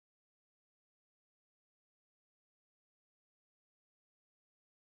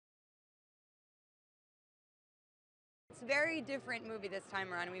very different movie this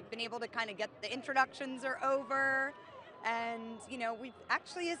time around. We've been able to kind of get the introductions are over, and we've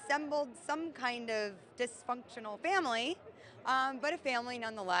actually assembled some kind of dysfunctional family, but a family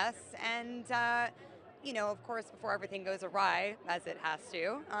nonetheless. And of course, before everything goes awry, as it has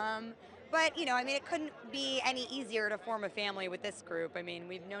to. But I mean, it couldn't be any easier to form a family with this group. I mean,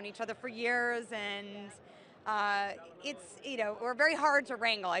 we've known each other for years, and it's we're very hard to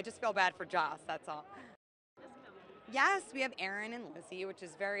wrangle. I just feel bad for Joss. That's all. Yes, we have Aaron and Lizzie, which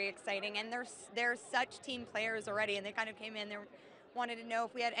is very exciting, and they're such team players already. And they kind of came in. They wanted to know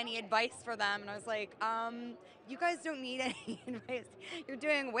if we had any advice for them, and I was like, you guys don't need any advice. You're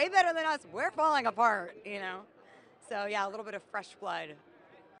doing way better than us. We're falling apart. So yeah, a little bit of fresh blood.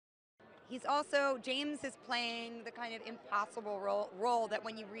 James is playing the kind of impossible role that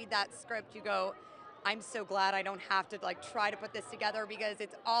when you read that script, you go, I'm so glad I don't have to try to put this together because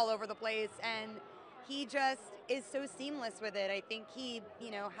it's all over the place. And he just is so seamless with it. I think he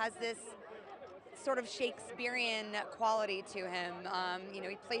has this sort of Shakespearean quality to him.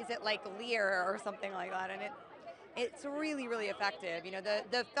 He plays it like Lear or something like that. And it's really, really effective.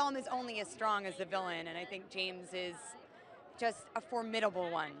 The film is only as strong as the villain. And I think James is just a formidable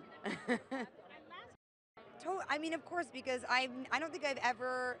one. I mean, of course, because I don't think I've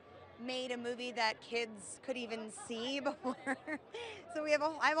ever made a movie that kids could even see before. So I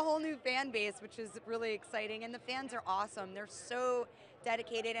have a whole new fan base, which is really exciting, and the fans are awesome. They're so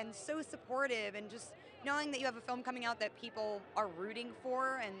dedicated and so supportive, and just knowing that you have a film coming out that people are rooting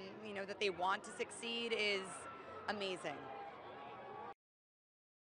for and that they want to succeed is amazing.